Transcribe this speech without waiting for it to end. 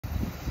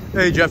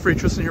Hey Jeffrey,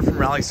 Tristan here from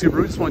Rally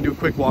Subaru. Just want to do a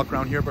quick walk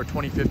around here of our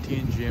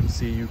 2015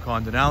 GMC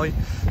Yukon Denali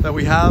that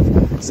we have.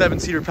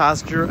 7-seater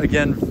passenger.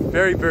 Again,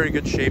 very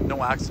good shape.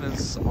 No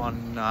accidents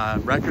on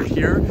record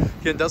here.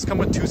 Again, it does come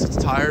with 2 sets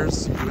of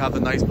tires. You do have the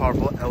nice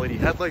powerful LED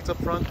headlights up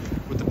front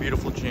with the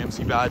beautiful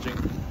GMC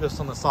badging just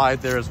on the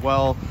side there as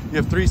well. You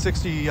have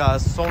 360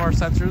 sonar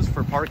sensors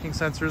for parking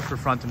sensors for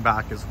front and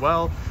back as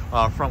well.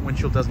 Front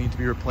windshield does need to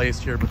be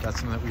replaced here, but that's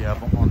something that we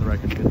have on the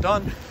record to get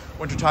done.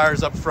 Winter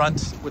tires up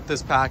front with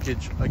this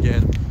package.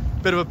 Again,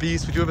 bit of a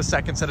beast. We do have a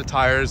second set of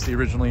tires, the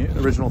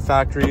original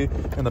factory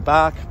in the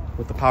back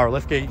with the power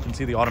liftgate. You can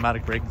see the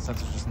automatic braking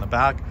sensors just in the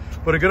back,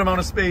 but a good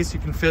amount of space.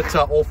 You can fit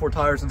all 4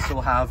 tires and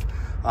still have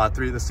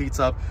 3 of the seats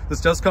up.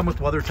 This does come with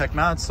WeatherTech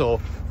mats, so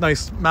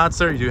nice mats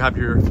there. You do have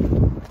your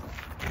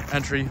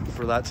entry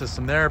for that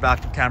system there.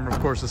 Backup camera,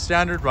 of course, is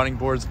standard. Running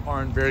boards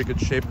are in very good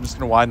shape. I'm just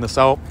going to widen this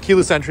out.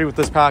 Keyless entry with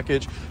this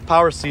package.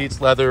 Power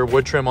seats, leather,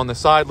 wood trim on the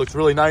side. Looks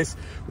really nice.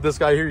 With this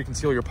guy here, you can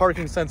see all your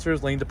parking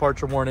sensors, lane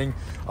departure warning.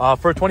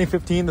 For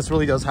 2015, this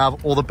really does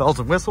have all the bells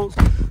and whistles.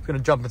 It's going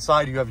to jump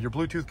inside. You have your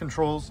Bluetooth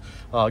controls,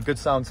 good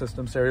sound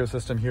system, stereo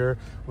system here.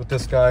 With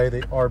this guy,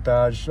 they are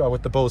badged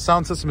with the Bose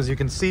sound system, as you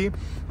can see,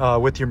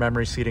 with your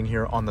memory seating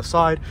here on the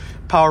side.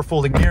 Power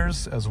folding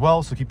mirrors as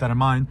well, so keep that in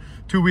mind.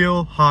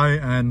 2-wheel, high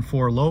and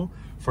 4 low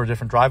for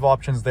different drive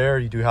options there.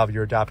 You do have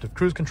your adaptive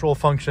cruise control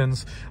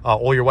functions,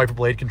 all your wiper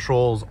blade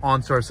controls,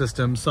 OnStar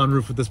system,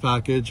 sunroof with this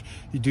package.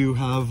 You do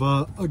have,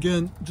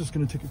 again, just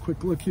gonna take a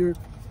quick look here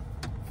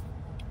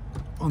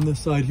on this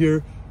side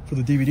here. For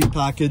the DVD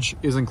package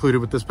is included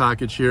with this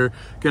package here.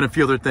 Again, a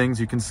few other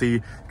things you can see.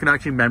 You can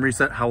actually memory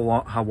set how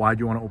wide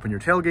you want to open your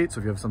tailgate. So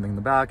if you have something in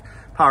the back,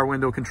 power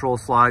window control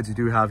slides, you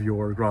do have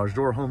your garage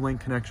door home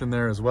link connection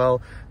there as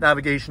well.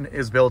 Navigation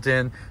is built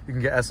in. You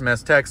can get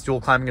SMS text,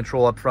 dual climate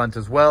control up front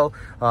as well.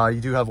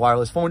 You do have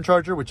wireless phone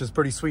charger, which is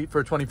pretty sweet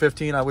for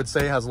 2015, I would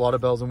say. Has a lot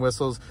of bells and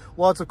whistles,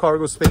 lots of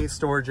cargo space,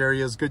 storage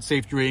areas, good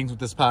safety ratings with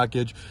this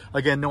package.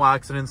 Again, no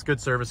accidents, good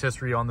service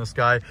history on this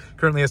guy.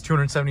 Currently has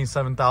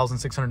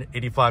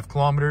 277,685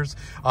 kilometers,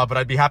 but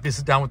I'd be happy to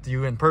sit down with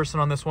you in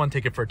person on this one,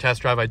 take it for a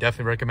test drive. I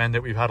definitely recommend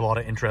it. We've had a lot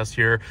of interest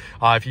here.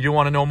 If you do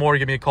want to know more,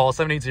 give me a call,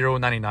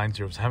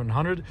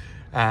 780-990-700.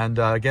 And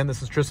again,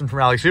 this is Tristan from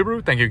Rally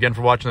Subaru. Thank you again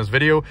for watching this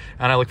video,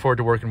 and I look forward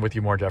to working with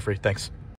you more, Jeffrey. Thanks.